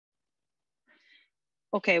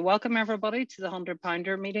Okay, welcome everybody to the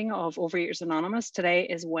 100-pounder meeting of Overeaters Anonymous. Today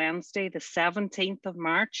is Wednesday, the 17th of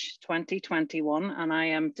March, 2021, and I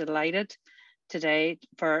am delighted today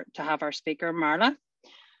to have our speaker, Marla.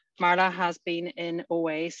 Marla has been in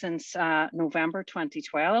OA since November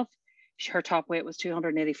 2012. Her top weight was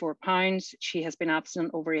 284 pounds. She has been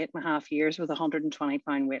abstinent over 8.5 years with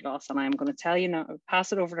 120-pound weight loss. And I'm going to tell you now,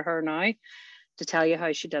 pass it over to her now to tell you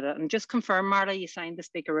how she did it. And just confirm, Marla, you signed the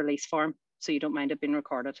speaker release form, so you don't mind it being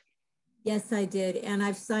recorded. Yes, I did. And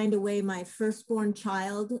I've signed away my firstborn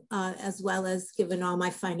child, as well as given all my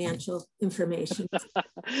financial information.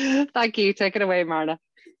 Thank you. Take it away, Marla.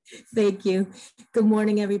 Thank you. Good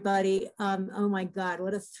morning, everybody. Oh my God,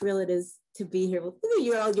 what a thrill it is to be here.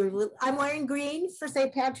 I'm wearing green for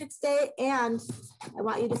St. Patrick's Day, and I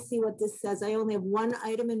want you to see what this says. I only have one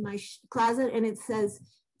item in my closet, and it says,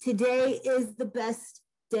 "Today is the best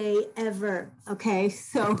day ever." Okay,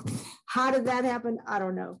 so how did that happen? I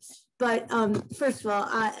don't know. But first of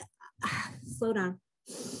all, slow down.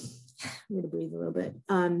 I'm going to breathe a little bit.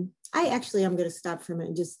 I'm going to stop for a minute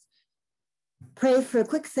and just pray for a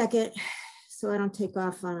quick second so I don't take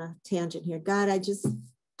off on a tangent here. God, I just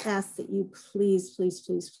ask that you please, please,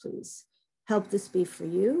 please, please help this be for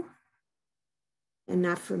you and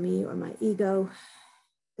not for me or my ego.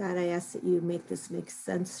 God, I ask that you make this make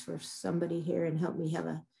sense for somebody here and help me have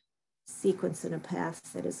a sequence and a path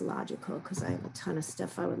that is logical, because I have a ton of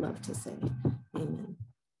stuff I would love to say. Amen.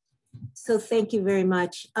 So thank you very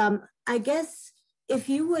much. I guess if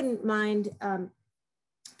you wouldn't mind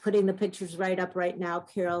putting the pictures right up right now,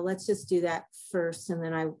 Carol, let's just do that first, and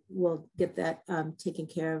then I will get that taken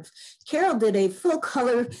care of. Carol did a full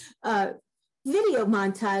color video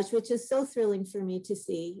montage, which is so thrilling for me to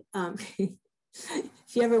see.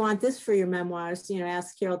 If you ever want this for your memoirs,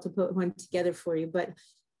 ask Carol to put one together for you. But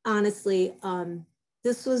honestly,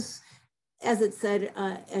 this was, as it said,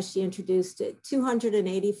 as she introduced it,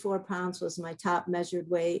 284 pounds was my top measured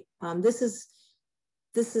weight. This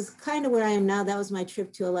is kind of where I am now. That was my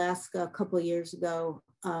trip to Alaska a couple of years ago.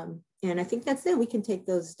 And I think that's it. We can take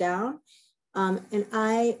those down.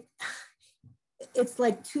 It's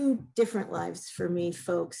like two different lives for me,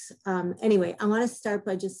 folks. Anyway, I want to start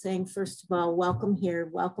by just saying, first of all, welcome here,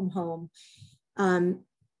 welcome home.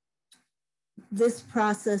 This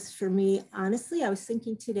process for me, honestly, I was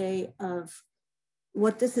thinking today of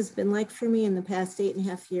what this has been like for me in the past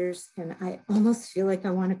 8.5 years. And I almost feel like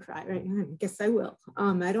I want to cry right now. I guess I will.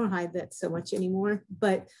 I don't hide that so much anymore,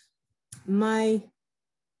 but my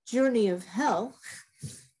journey of hell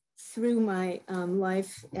through my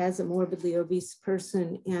life as a morbidly obese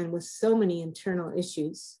person and with so many internal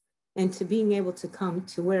issues, and to being able to come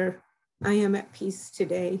to where I am at peace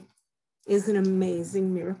today is an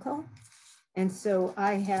amazing miracle. And so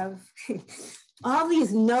I have all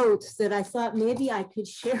these notes that I thought maybe I could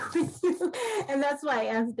share with you. And that's why I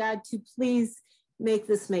asked God to please make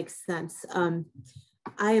this make sense.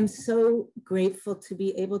 I am so grateful to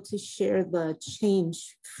be able to share the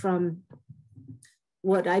change from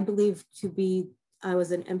what I believe to be, I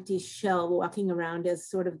was an empty shell walking around as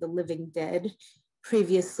sort of the living dead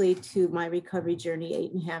previously to my recovery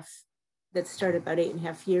journey that started about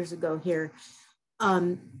 8.5 years ago here.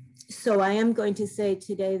 So I am going to say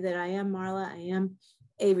today that I am Marla. I am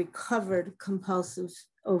a recovered compulsive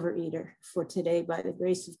overeater for today by the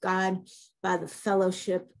grace of God, by the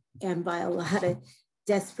fellowship, and by a lot of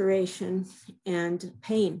desperation and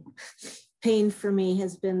pain. Pain for me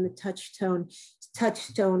has been the touchstone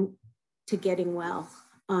to getting well.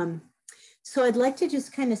 So I'd like to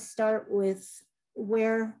just kind of start with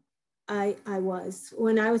where I was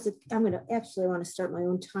when I was, I want to start my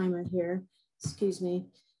own timer here. Excuse me.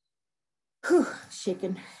 Whew,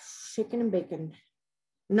 shaking and baking.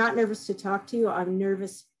 I'm not nervous to talk to you. I'm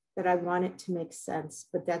nervous that I want it to make sense,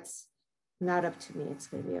 but that's not up to me. It's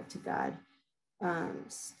going to be up to God.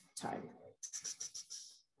 Time.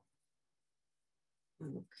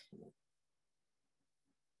 Okay.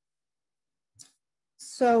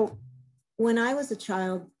 So when I was a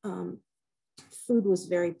child, food was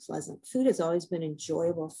very pleasant. Food has always been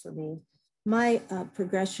enjoyable for me. My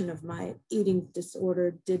progression of my eating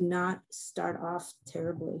disorder did not start off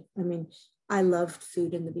terribly. I mean, I loved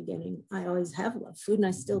food in the beginning. I always have loved food, and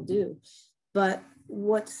I still do. But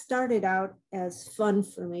what started out as fun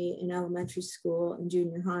for me in elementary school and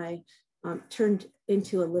junior high turned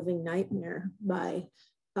into a living nightmare by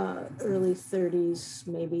early 30s,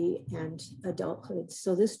 maybe, and adulthood.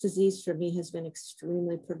 So this disease for me has been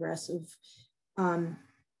extremely progressive.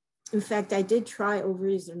 In fact, I did try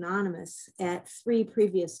Overeaters Anonymous at 3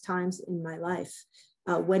 previous times in my life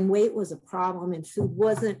when weight was a problem and food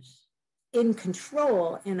wasn't in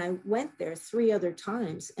control. And I went there 3 other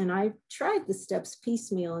times, and I tried the steps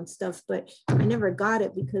piecemeal and stuff, but I never got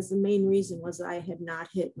it because the main reason was I had not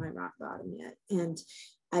hit my rock bottom yet. And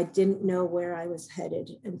I didn't know where I was headed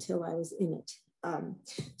until I was in it.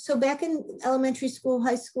 So back in elementary school,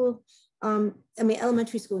 high school,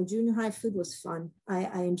 elementary school and junior high, food was fun.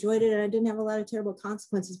 I enjoyed it, and I didn't have a lot of terrible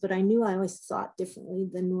consequences, but I knew I always thought differently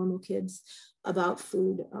than normal kids about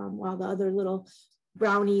food, while the other little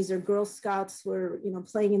brownies or Girl Scouts were,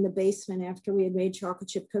 playing in the basement after we had made chocolate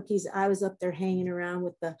chip cookies. I was up there hanging around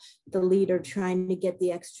with the leader trying to get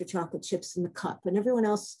the extra chocolate chips in the cup, and everyone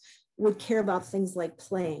else would care about things like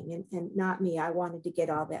playing, and not me. I wanted to get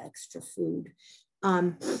all the extra food.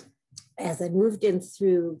 As I moved in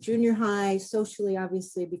through junior high, socially,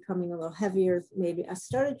 obviously becoming a little heavier, maybe I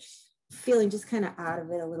started feeling just kind of out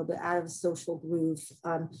of it a little bit, out of a social groove.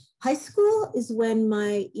 High school is when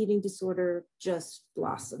my eating disorder just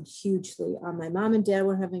blossomed hugely. My mom and dad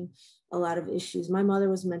were having a lot of issues. My mother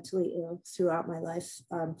was mentally ill throughout my life.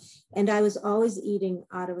 And I was always eating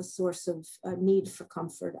out of a source of need for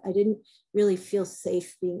comfort. I didn't really feel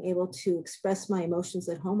safe being able to express my emotions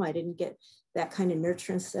at home. I didn't get that kind of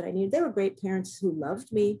nurturance that I needed. They were great parents who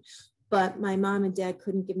loved me, but my mom and dad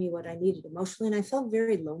couldn't give me what I needed emotionally. And I felt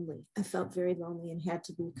very lonely. I felt very lonely and had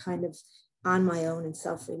to be kind of on my own and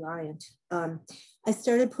self-reliant. I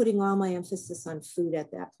started putting all my emphasis on food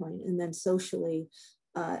at that point. And then socially,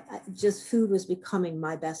 just food was becoming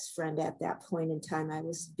my best friend at that point in time. I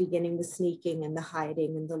was beginning the sneaking and the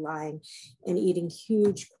hiding and the lying and eating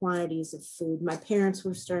huge quantities of food. My parents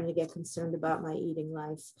were starting to get concerned about my eating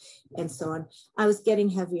life and so on. I was getting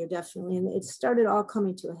heavier, definitely. And it started all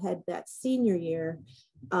coming to a head that senior year.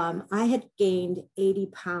 I had gained 80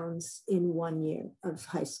 pounds in 1 year of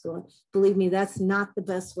high school. Believe me, that's not the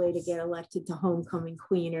best way to get elected to homecoming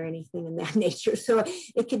queen or anything in that nature. So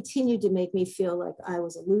it continued to make me feel like I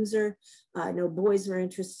was a loser. No boys were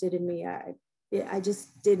interested in me. I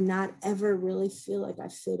just did not ever really feel like I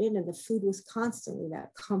fit in, and the food was constantly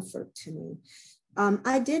that comfort to me.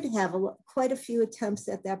 I did have quite a few attempts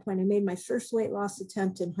at that point. I made my first weight loss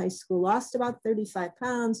attempt in high school, lost about 35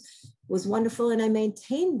 pounds, was wonderful. And I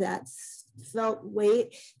maintained that felt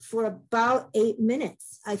weight for about 8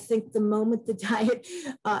 minutes. I think the moment the diet,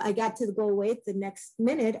 I got to the goal weight, the next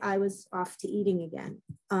minute I was off to eating again.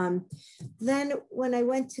 Then when I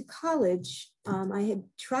went to college, I had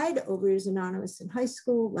tried Overeaters Anonymous in high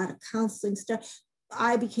school, a lot of counseling stuff.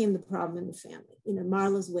 I became the problem in the family.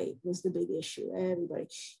 Marla's weight was the big issue, everybody.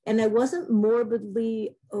 And I wasn't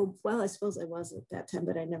morbidly, I suppose I was at that time,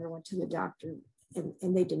 but I never went to the doctor,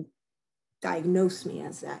 and they didn't diagnose me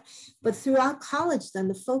as that. But throughout college, then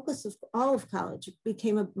the focus of all of college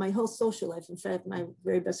became my whole social life. In fact, my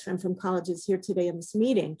very best friend from college is here today in this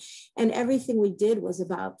meeting. And everything we did was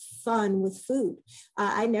about fun with food.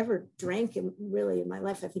 I never drank really in my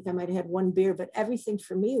life. I think I might have had 1 beer, but everything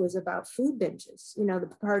for me was about food binges.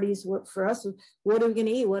 The parties were for us, what are we going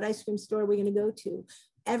to eat? What ice cream store are we going to go to?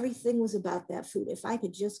 Everything was about that food. If I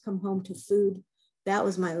could just come home to food, that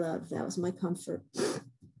was my love. That was my comfort.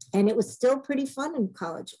 And it was still pretty fun in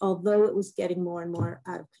college, although it was getting more and more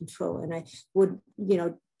out of control. And I would,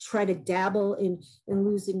 try to dabble in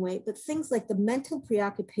losing weight, but things like the mental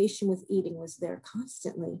preoccupation with eating was there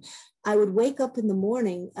constantly. I would wake up in the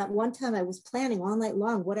morning. At one time, I was planning all night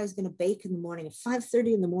long what I was going to bake in the morning. At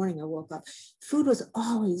 5:30 in the morning, I woke up. Food was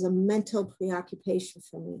always a mental preoccupation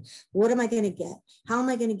for me. What am I going to get? How am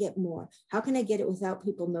I going to get more? How can I get it without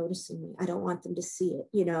people noticing me? I don't want them to see it,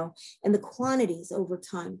 and the quantities over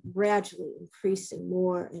time gradually increasing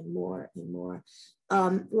more and more and more.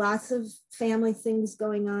 Lots of family things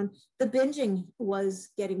going on. The binging was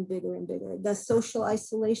getting bigger and bigger. The social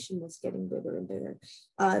isolation was getting bigger and bigger.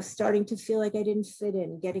 Starting to feel like I didn't fit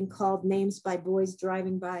in, getting called names by boys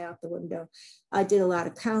driving by out the window. I did a lot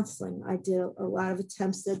of counseling. I did a lot of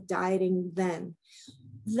attempts at dieting then.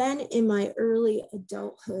 Then in my early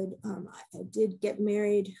adulthood, I did get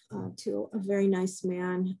married to a very nice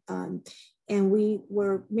man. And we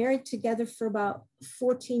were married together for about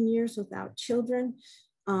 14 years without children.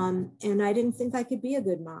 And I didn't think I could be a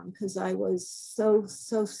good mom because I was so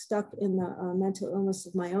stuck in the mental illness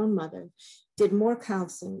of my own mother. Did more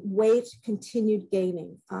counseling, weight continued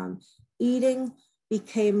gaining. Eating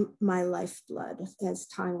became my lifeblood as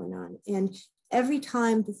time went on. And every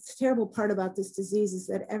time, the terrible part about this disease is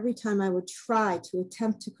that every time I would try to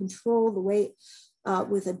attempt to control the weight,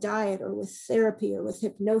 with a diet or with therapy or with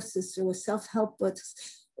hypnosis or with self-help books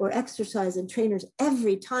or exercise and trainers,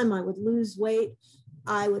 every time I would lose weight,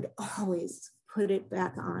 I would always put it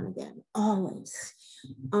back on again, always.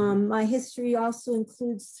 My history also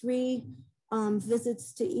includes 3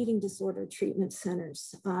 visits to eating disorder treatment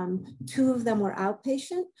centers. 2 of them were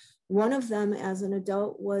outpatient. One of them as an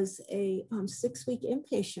adult was a 6-week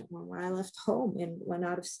inpatient one where I left home and went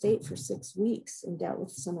out of state for 6 weeks and dealt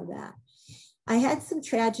with some of that. I had some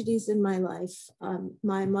tragedies in my life.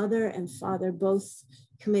 My mother and father both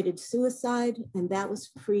committed suicide, and that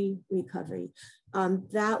was pre-recovery.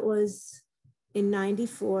 That was in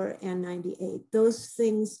 94 and 98. Those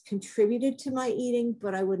things contributed to my eating,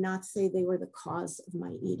 but I would not say they were the cause of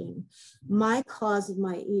my eating. My cause of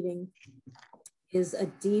my eating is a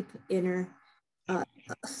deep inner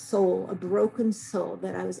soul, a broken soul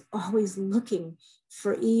that I was always looking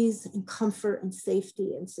for ease and comfort and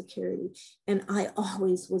safety and security. And I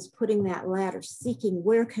always was putting that ladder, seeking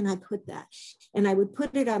where can I put that? And I would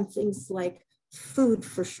put it on things like food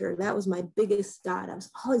for sure. That was my biggest dot. I was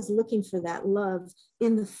always looking for that love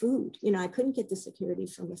in the food. You know, I couldn't get the security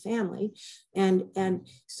from the family. And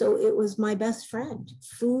so it was my best friend.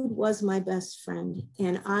 Food was my best friend.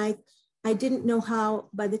 And I didn't know how,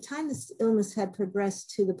 by the time this illness had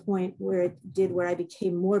progressed to the point where it did, where I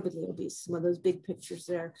became morbidly obese, some of those big pictures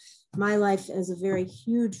there, my life as a very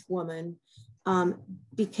huge woman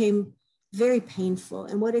became very painful.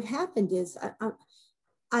 And what had happened is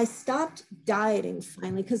I stopped dieting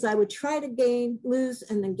finally because I would try to lose,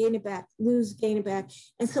 and then gain it back, lose, gain it back.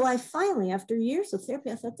 And so I finally, after years of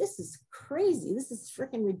therapy, I thought, this is crazy. This is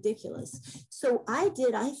freaking ridiculous. So I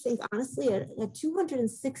did, I think, honestly, at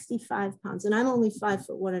 265 pounds, and I'm only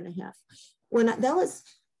 5'1.5".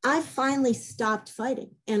 I finally stopped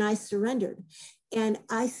fighting and I surrendered and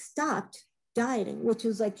I stopped dieting, which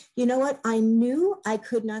was like, you know what? I knew I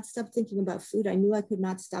could not stop thinking about food. I knew I could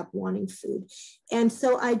not stop wanting food. And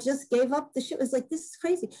so I just gave up the shit. It was like, this is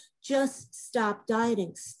crazy. Just stop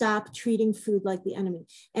dieting. Stop treating food like the enemy.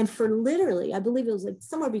 And for literally, I believe it was like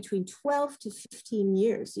somewhere between 12 to 15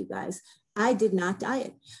 years, you guys, I did not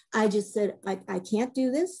diet. I just said, I can't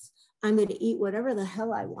do this. I'm going to eat whatever the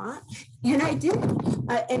hell I want. And I didn't.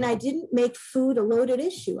 And I didn't make food a loaded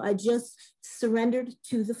issue. I just surrendered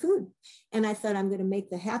to the food. And I thought, I'm going to make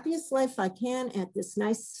the happiest life I can at this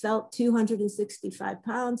nice felt 265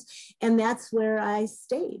 pounds. And that's where I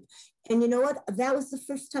stayed. And you know what? That was the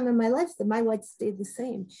first time in my life that my weight stayed the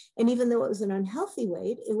same. And even though it was an unhealthy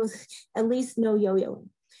weight, it was at least no yo-yoing.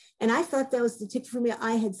 And I thought that was the ticket for me.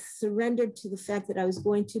 I had surrendered to the fact that I was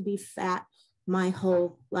going to be fat my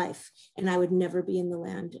whole life. And I would never be in the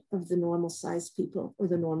land of the normal sized people or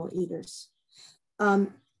the normal eaters.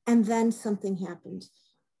 And then something happened.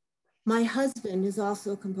 My husband is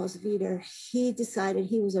also a compulsive eater. He decided,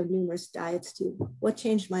 he was on numerous diets too. What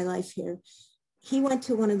changed my life here? He went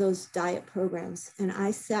to one of those diet programs and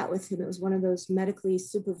I sat with him. It was one of those medically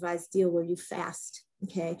supervised deal where you fast,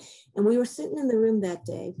 okay? And we were sitting in the room that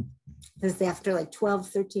day. It was after like 12,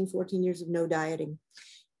 13, 14 years of no dieting.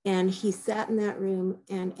 And he sat in that room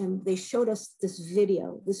and they showed us this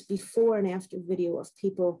video, this before and after video of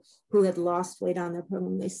people who had lost weight on their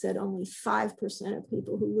program. They said only 5% of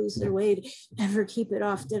people who lose their weight ever keep it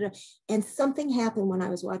off. And something happened when I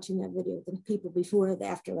was watching that video, the people before and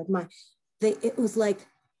after, like it was like,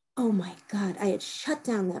 oh my God, I had shut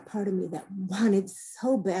down that part of me that wanted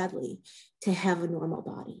so badly to have a normal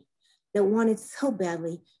body, that wanted so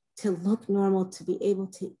badly to look normal, to be able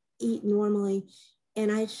to eat normally. And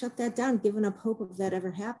I had shut that down, given up hope of that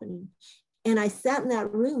ever happening. And I sat in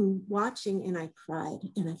that room watching and I cried.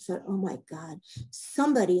 And I thought, oh my God,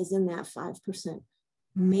 somebody is in that 5%.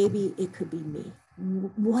 Maybe it could be me.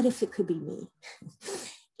 What if it could be me?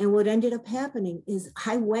 And what ended up happening is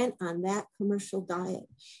I went on that commercial diet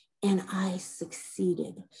and I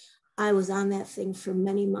succeeded. I was on that thing for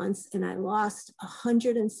many months and I lost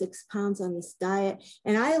 106 pounds on this diet.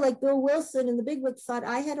 And I, like Bill Wilson and the Big Book, thought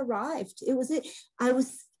I had arrived. It was it.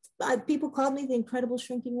 People called me the incredible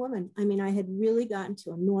shrinking woman. I mean, I had really gotten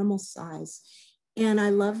to a normal size and I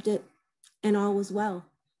loved it and all was well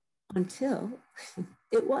until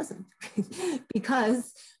it wasn't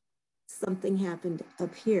because something happened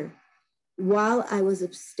up here. While I was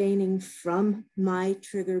abstaining from my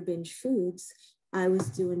trigger binge foods, I was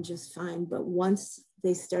doing just fine. But once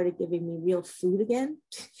they started giving me real food again,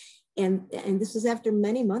 and this was after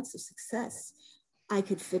many months of success, I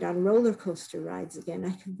could fit on roller coaster rides again.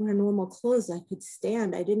 I could wear normal clothes. I could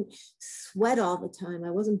stand. I didn't sweat all the time.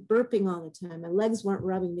 I wasn't burping all the time. My legs weren't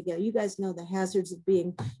rubbing together. You guys know the hazards of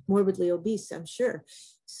being morbidly obese, I'm sure.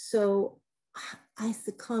 So I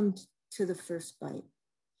succumbed to the first bite.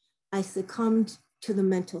 I succumbed to the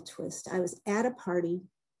mental twist. I was at a party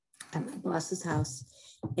at my boss's house,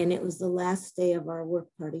 and it was the last day of our work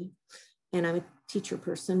party. and I'm a teacher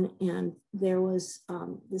person. And there was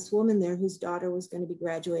this woman there whose daughter was going to be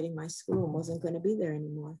graduating my school and wasn't going to be there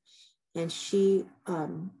anymore. And she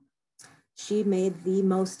made the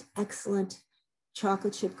most excellent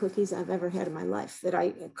chocolate chip cookies I've ever had in my life that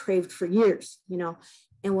I craved for years, you know.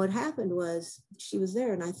 And what happened was she was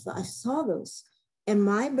there, and I saw those, and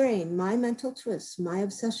my brain, my mental twist, my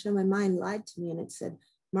obsession of my mind lied to me, and it said,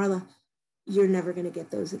 Marla, you're never going to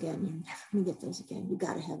get those again. You're never going to get those again. You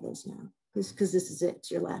got to have those now, because this is it.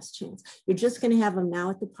 It's your last chance. You're just going to have them now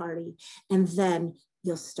at the party, and then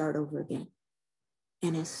you'll start over again.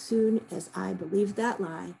 And as soon as I believed that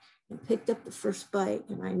lie and picked up the first bite,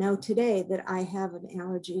 and I know today that I have an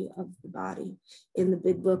allergy of the body. In the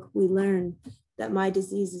big book, we learn that my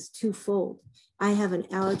disease is twofold. I have an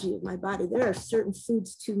allergy of my body. There are certain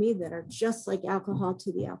foods to me that are just like alcohol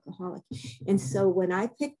to the alcoholic. And so when I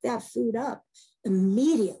picked that food up,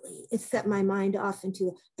 immediately it set my mind off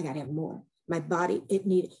into, I gotta have more. My body, it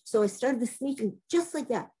needed. So I started the sneaking just like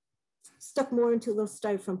that. Stuck more into a little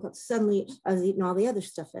styrofoam cup. Suddenly I was eating all the other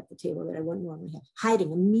stuff at the table that I wouldn't normally have,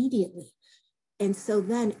 hiding immediately. And so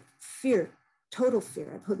then fear, total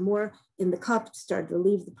fear. I put more in the cup, started to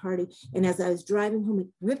leave the party. And as I was driving home, it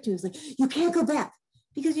ripped me. It was like, you can't go back.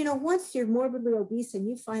 Because, you know, once you're morbidly obese and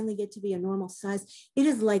you finally get to be a normal size, it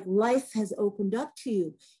is like life has opened up to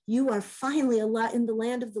you. You are finally a lot in the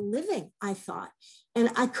land of the living, I thought. And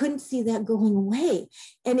I couldn't see that going away.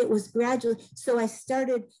 And it was gradually. So I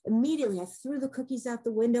started immediately, I threw the cookies out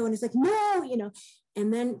the window, and it's like, no, you know,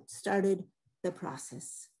 and then started the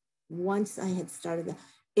process. Once I had started that,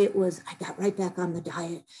 I got right back on the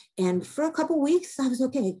diet. And for a couple of weeks, I was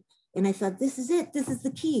okay. And I thought, this is it. This is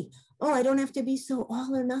the key. Oh, I don't have to be so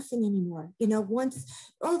all or nothing anymore. You know,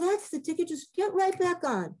 that's the ticket, just get right back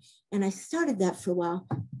on. And I started that for a while,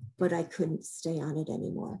 but I couldn't stay on it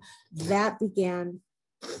anymore. That began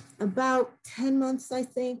about 10 months, I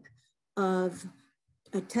think, of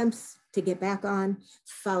attempts to get back on,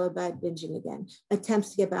 followed by binging again.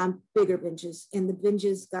 Attempts to get back on, bigger binges. And the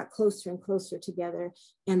binges got closer and closer together,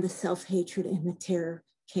 and the self-hatred and the terror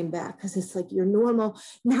came back, because it's like, you're normal,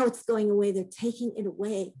 now it's going away, they're taking it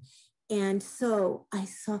away. And so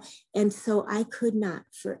I could not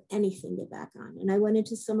for anything get back on. And I went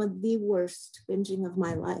into some of the worst binging of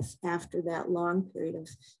my life after that long period of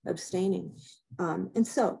abstaining. And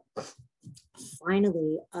so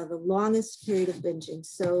finally, the longest period of binging.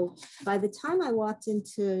 So by the time I walked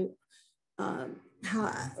into, it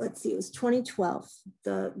was 2012,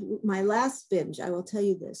 my last binge, I will tell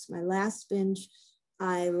you this, my last binge,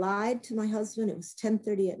 I lied to my husband. It was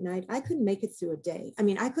 10:30 at night. I couldn't make it through a day. I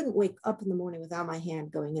mean, I couldn't wake up in the morning without my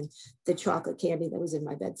hand going in the chocolate candy that was in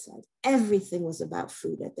my bedside. Everything was about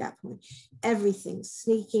food at that point. Everything,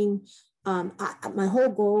 sneaking. My whole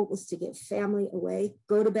goal was to get family away,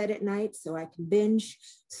 go to bed at night so I can binge,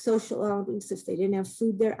 social outings if they didn't have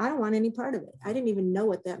food there. I don't want any part of it. I didn't even know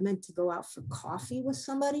what that meant, to go out for coffee with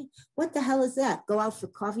somebody. What the hell is that? Go out for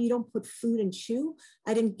coffee? You don't put food and chew?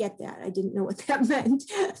 I didn't get that. I didn't know what that meant.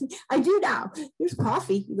 I do now. Here's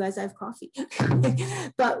coffee. You guys have coffee.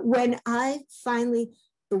 But when I finally,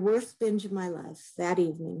 the worst binge of my life that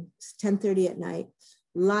evening, it's 10:30 at night,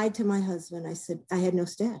 lied to my husband. I said, I had no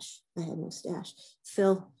stash.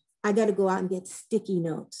 Phil, I got to go out and get sticky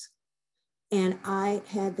notes. And I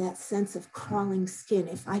had that sense of crawling skin.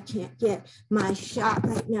 If I can't get my shot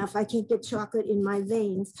right now, if I can't get chocolate in my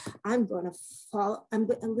veins, I'm going to fall. I'm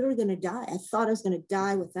literally going to die. I thought I was going to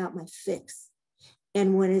die without my fix.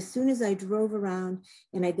 And as soon as I drove around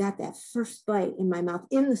and I got that first bite in my mouth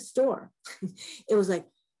in the store, it was like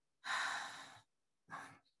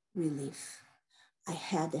relief. I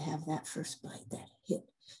had to have that first bite, that hit.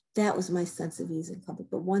 That was my sense of ease and comfort.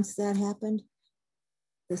 But once that happened,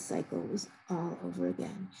 the cycle was all over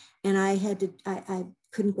again. And I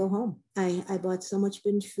couldn't go home. I bought so much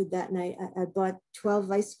binge food that night. I bought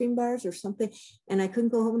 12 ice cream bars or something, and I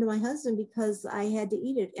couldn't go home to my husband because I had to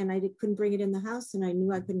eat it, and I couldn't bring it in the house, and I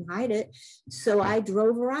knew I couldn't hide it. So I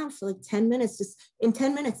drove around for like 10 minutes. Just in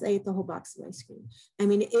 10 minutes, I ate the whole box of ice cream. I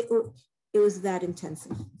mean, it was that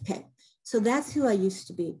intensive. Okay. So that's who I used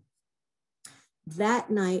to be.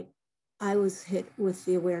 That night, I was hit with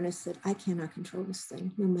the awareness that I cannot control this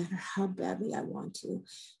thing, no matter how badly I want to.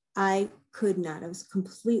 I could not. I was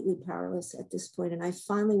completely powerless at this point. And I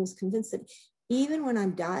finally was convinced that even when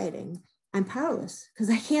I'm dieting, I'm powerless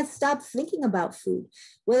because I can't stop thinking about food.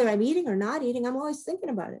 Whether I'm eating or not eating, I'm always thinking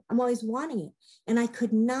about it. I'm always wanting it. And I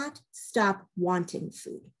could not stop wanting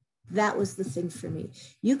food. That was the thing for me.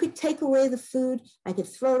 You could take away the food, I could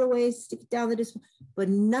throw it away, stick it down the disposal, but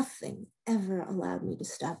nothing ever allowed me to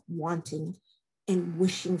stop wanting and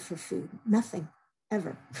wishing for food. Nothing,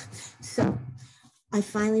 ever. So I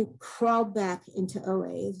finally crawled back into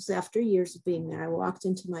OA. It was after years of being there. I walked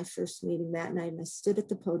into my first meeting that night and I stood at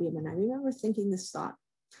the podium and I remember thinking this thought: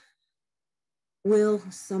 will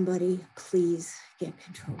somebody please get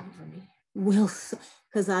control over me?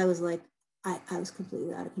 Because I was like, I was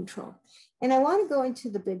completely out of control. And I want to go into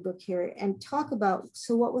the big book here and talk about,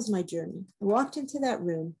 so what was my journey? I walked into that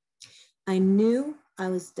room. I knew I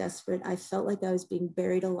was desperate. I felt like I was being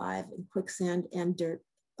buried alive in quicksand and dirt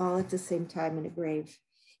all at the same time in a grave.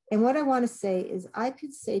 And what I want to say is, I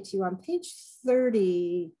could say to you on page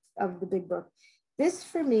 30 of the big book, this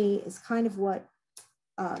for me is kind of what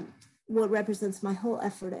represents my whole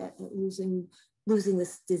effort at losing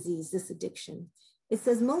this disease, this addiction. It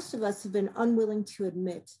says most of us have been unwilling to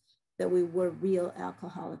admit that we were real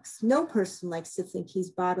alcoholics. No person likes to think he's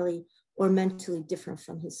bodily or mentally different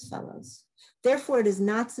from his fellows. Therefore, it is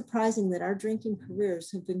not surprising that our drinking careers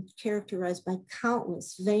have been characterized by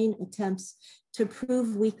countless vain attempts to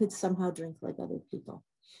prove we could somehow drink like other people.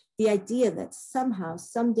 The idea that somehow,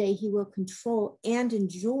 someday he will control and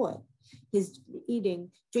enjoy his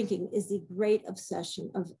drinking is the great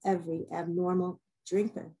obsession of every abnormal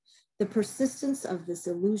drinker. The persistence of this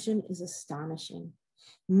illusion is astonishing.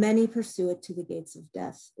 Many pursue it to the gates of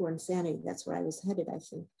death or insanity. That's where I was headed, I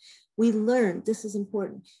think. We learned, this is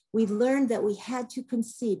important, we learned that we had to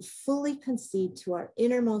fully concede to our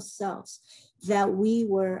innermost selves that we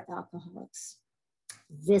were alcoholics.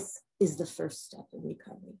 This is the first step in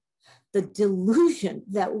recovery. The delusion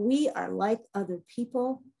that we are like other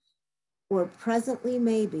people, or presently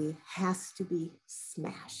maybe, has to be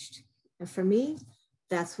smashed. And for me,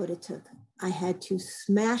 that's what it took. I had to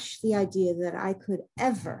smash the idea that I could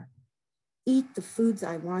ever eat the foods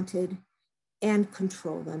I wanted and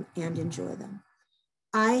control them and enjoy them.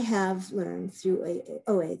 I have learned through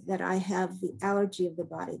OA that I have the allergy of the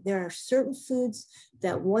body. There are certain foods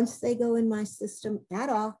that once they go in my system at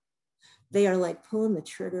all, they are like pulling the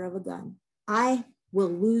trigger of a gun. I will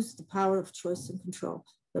lose the power of choice and control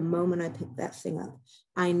the moment I pick that thing up.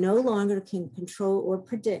 I no longer can control or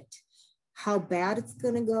predict how bad it's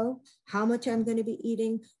going to go, how much I'm going to be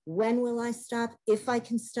eating, when will I stop, if I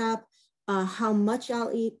can stop, how much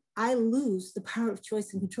I'll eat. I lose the power of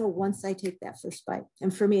choice and control once I take that first bite.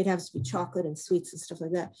 And for me, it has to be chocolate and sweets and stuff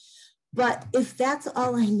like that. But if that's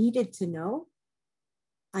all I needed to know,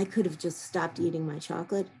 I could have just stopped eating my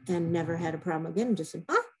chocolate and never had a problem again and just said,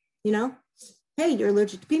 hey, you're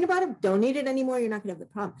allergic to peanut butter, don't eat it anymore, you're not gonna have the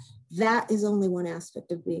problem. That is only one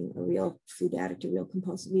aspect of being a real food addict, a real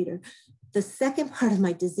compulsive eater. The second part of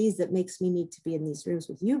my disease that makes me need to be in these rooms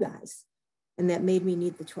with you guys, and that made me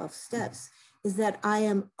need the 12 steps, is that I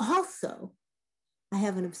have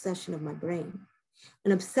an obsession of my brain,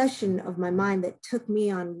 an obsession of my mind that took me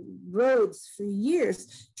on roads for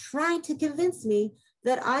years, trying to convince me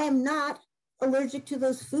that I am not allergic to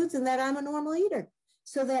those foods and that I'm a normal eater.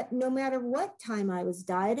 So that no matter what time I was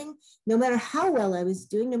dieting, no matter how well I was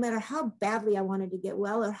doing, no matter how badly I wanted to get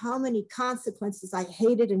well, or how many consequences I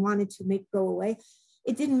hated and wanted to make go away,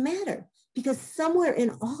 it didn't matter, because somewhere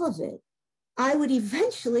in all of it, I would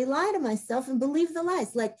eventually lie to myself and believe the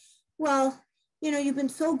lies. Like, well, you've been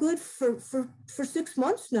so good for 6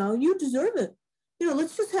 months now, you deserve it.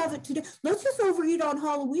 Let's just have it today. Let's just overeat on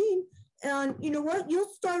Halloween. And you know what? You'll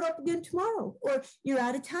start up again tomorrow, or you're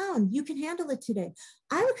out of town. You can handle it today.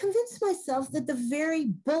 I would convince myself that the very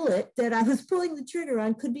bullet that I was pulling the trigger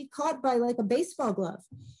on could be caught by like a baseball glove.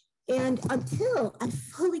 And until I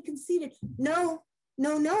fully conceded, no,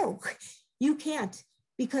 you can't.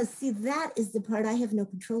 Because see, that is the part I have no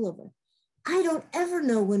control over. I don't ever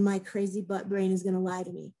know when my crazy butt brain is going to lie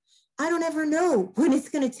to me. I don't ever know when it's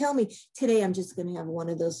going to tell me, today I'm just going to have one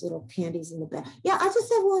of those little candies in the back. Yeah, I'll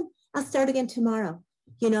just have one. I'll start again tomorrow,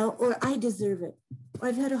 or I deserve it, or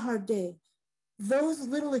I've had a hard day. Those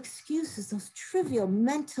little excuses, those trivial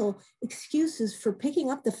mental excuses for picking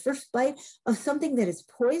up the first bite of something that is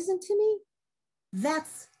poison to me,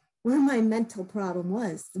 that's where my mental problem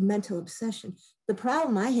was, the mental obsession. The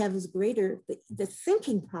problem I have is greater, the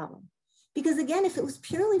thinking problem. Because again, if it was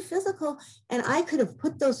purely physical and I could have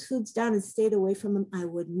put those foods down and stayed away from them, I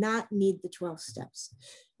would not need the 12 steps.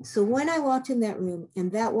 So when I walked in that room,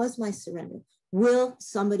 and that was my surrender, will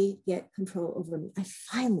somebody get control over me? I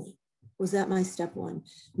finally was at my step one,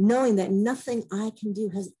 knowing that nothing I can do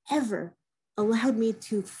has ever allowed me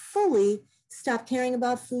to fully stop caring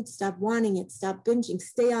about food, stop wanting it, stop binging,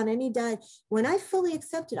 stay on any diet. When I fully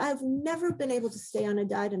accepted, I've never been able to stay on a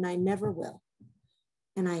diet, and I never will.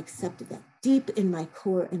 And I accepted that deep in my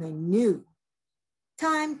core, and I knew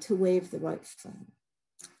time to wave the white flag.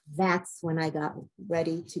 That's when I got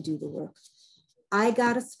ready to do the work. I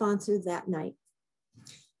got a sponsor that night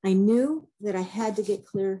I knew that I had to get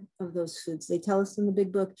clear of those foods. They tell us in the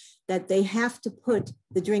big book that they have to put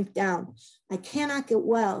the drink down. I cannot get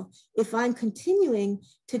well if I'm continuing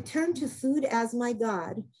to turn to food as my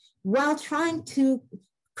God while trying to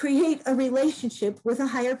create a relationship with a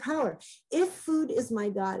higher power. If food is my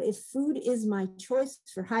God, if food is my choice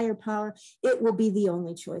for higher power, it will be the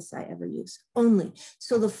only choice I ever use, only.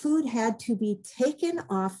 So the food had to be taken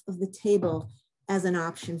off of the table as an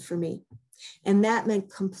option for me. And that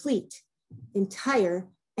meant complete, entire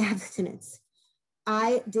abstinence.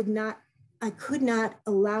 I could not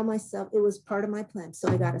allow myself, it was part of my plan. So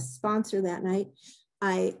I got a sponsor that night.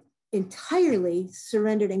 I entirely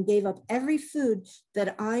surrendered and gave up every food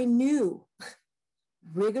that I knew,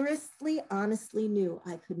 rigorously, honestly knew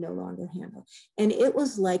I could no longer handle. And it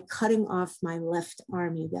was like cutting off my left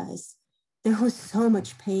arm, you guys. There was so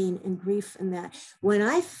much pain and grief in that. When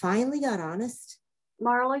I finally got honest,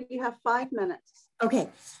 Marla, you have 5 minutes. Okay,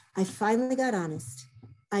 I finally got honest.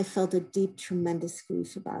 I felt a deep, tremendous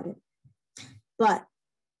grief about it. But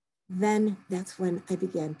then that's when I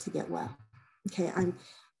began to get well. Okay,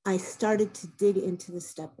 I started to dig into the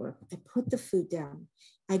step work. I put the food down.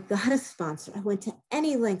 I got a sponsor. I went to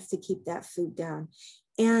any length to keep that food down.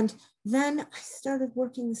 And then I started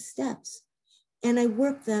working the steps. And I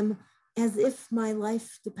worked them as if my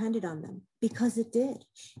life depended on them, because it did.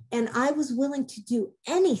 And I was willing to do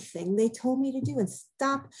anything they told me to do and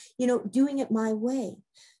stop, doing it my way.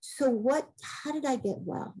 So how did I get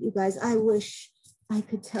well? You guys, I wish I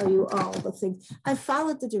could tell you all the things. I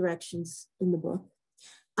followed the directions in the book.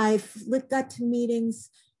 I got to meetings.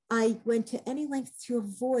 I went to any length to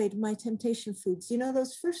avoid my temptation foods.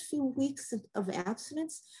 Those first few weeks of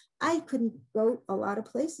abstinence, I couldn't go a lot of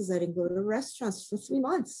places. I didn't go to restaurants for 3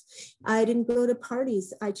 months. I didn't go to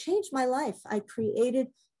parties. I changed my life. I created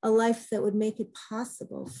a life that would make it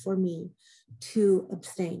possible for me to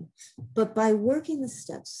abstain. But by working the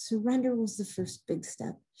steps, surrender was the first big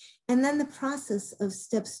step. And then the process of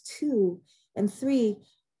steps 2 and 3,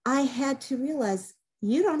 I had to realize,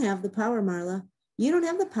 you don't have the power, Marla. You don't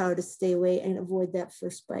have the power to stay away and avoid that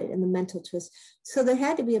first bite and the mental twist. So there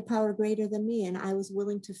had to be a power greater than me. And I was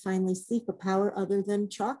willing to finally seek a power other than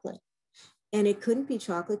chocolate. And it couldn't be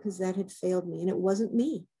chocolate because that had failed me and it wasn't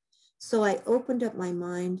me. So I opened up my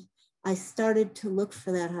mind. I started to look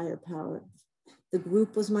for that higher power. The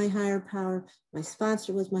group was my higher power. My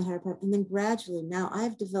sponsor was my higher power. And then gradually now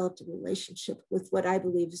I've developed a relationship with what I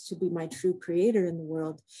believe is to be my true creator in the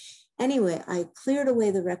world. Anyway, I cleared away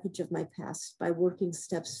the wreckage of my past by working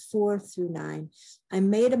steps 4 through 9. I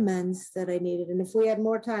made amends that I needed. And if we had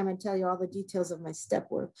more time, I'd tell you all the details of my step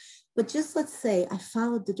work. But just let's say I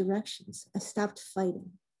followed the directions. I stopped fighting.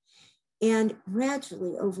 And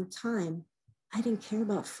gradually over time, I didn't care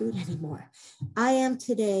about food anymore. I am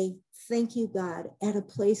today, thank you, God, at a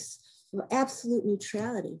place of absolute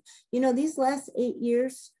neutrality. These last 8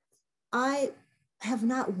 years, I have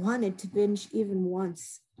not wanted to binge even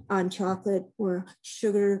once on chocolate or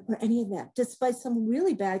sugar or any of that, despite some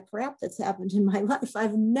really bad crap that's happened in my life.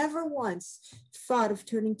 I've never once thought of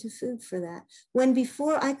turning to food for that, when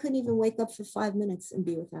before I couldn't even wake up for 5 minutes and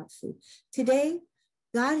be without food. Today,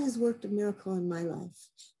 God has worked a miracle in my life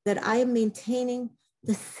that I am maintaining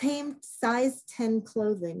the same size 10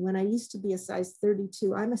 clothing. When I used to be a size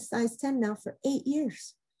 32, I'm a size 10 now for 8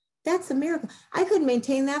 years. That's a miracle. I couldn't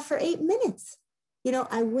maintain that for 8 minutes.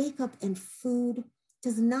 I wake up and food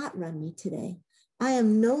does not run me today. I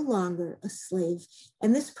am no longer a slave.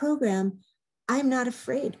 And this program, I'm not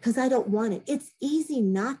afraid because I don't want it. It's easy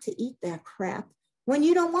not to eat that crap when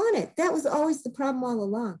you don't want it. That was always the problem all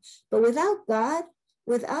along. But without God,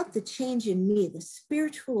 without the change in me, the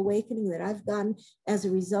spiritual awakening that I've gotten as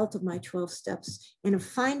a result of my 12 steps and of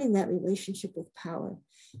finding that relationship with power,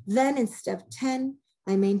 then in step 10,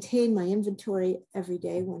 I maintain my inventory every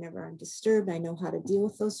day whenever I'm disturbed. I know how to deal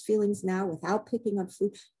with those feelings now without picking up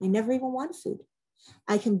food. I never even want food.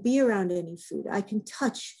 I can be around any food. I can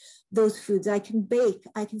touch those foods. I can bake.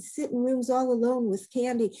 I can sit in rooms all alone with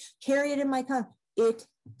candy, carry it in my car. It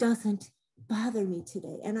doesn't bother me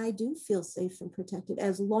today. And I do feel safe and protected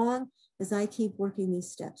as long as I keep working these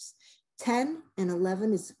steps. 10 and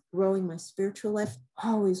 11 is growing my spiritual life,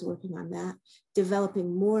 always working on that,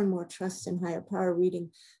 developing more and more trust in higher power,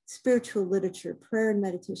 reading spiritual literature, prayer and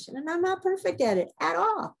meditation. And I'm not perfect at it at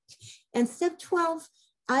all. And step 12,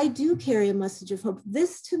 I do carry a message of hope.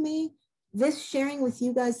 This to me, this sharing with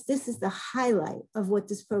you guys, this is the highlight of what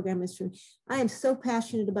this program is for me. I am so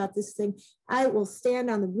passionate about this thing. I will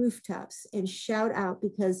stand on the rooftops and shout out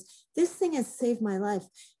because this thing has saved my life.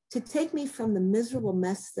 To take me from the miserable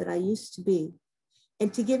mess that I used to be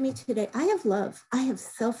and to give me today. I have love, I have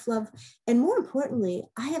self-love, and more importantly,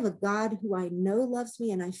 I have a God who I know loves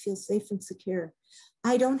me and I feel safe and secure.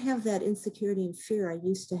 I don't have that insecurity and fear I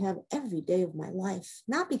used to have every day of my life,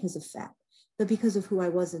 not because of fat, but because of who I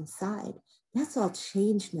was inside. That's all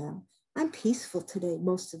changed now. I'm peaceful today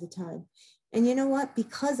most of the time. And you know what?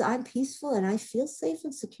 Because I'm peaceful and I feel safe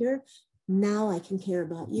and secure, now I can care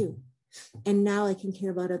about you. And now I can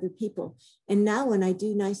care about other people. And now when I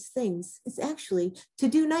do nice things, it's actually to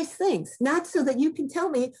do nice things, not so that you can tell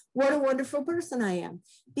me what a wonderful person I am.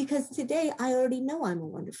 Because today I already know I'm a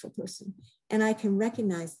wonderful person and I can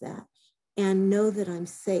recognize that and know that I'm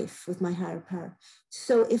safe with my higher power.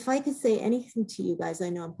 So if I could say anything to you guys, I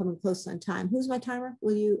know I'm coming close on time. Who's my timer?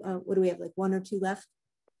 Will you, what do we have, like 1 or 2 left?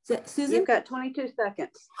 Susan? You've got 22 seconds.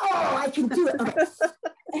 Oh, I can do it.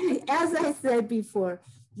 Okay. As I said before,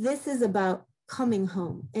 this is about coming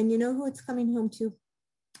home. And you know who it's coming home to?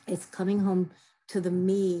 It's coming home to the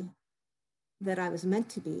me that I was meant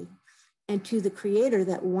to be and to the creator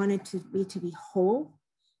that wanted me to be whole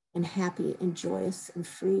and happy and joyous and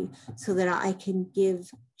free so that I can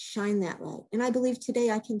shine that light. And I believe today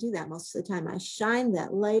I can do that most of the time. I shine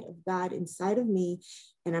that light of God inside of me,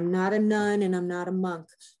 and I'm not a nun and I'm not a monk,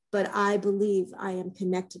 but I believe I am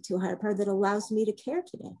connected to a higher power that allows me to care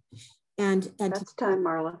today. And that's time,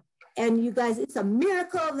 Marla. And you guys, it's a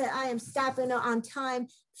miracle that I am stopping on time.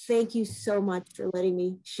 Thank you so much for letting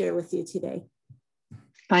me share with you today.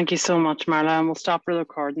 Thank you so much, Marla. And we'll stop the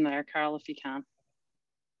recording there, Carol, if you can.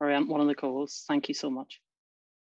 Or one of the co-hosts. Thank you so much.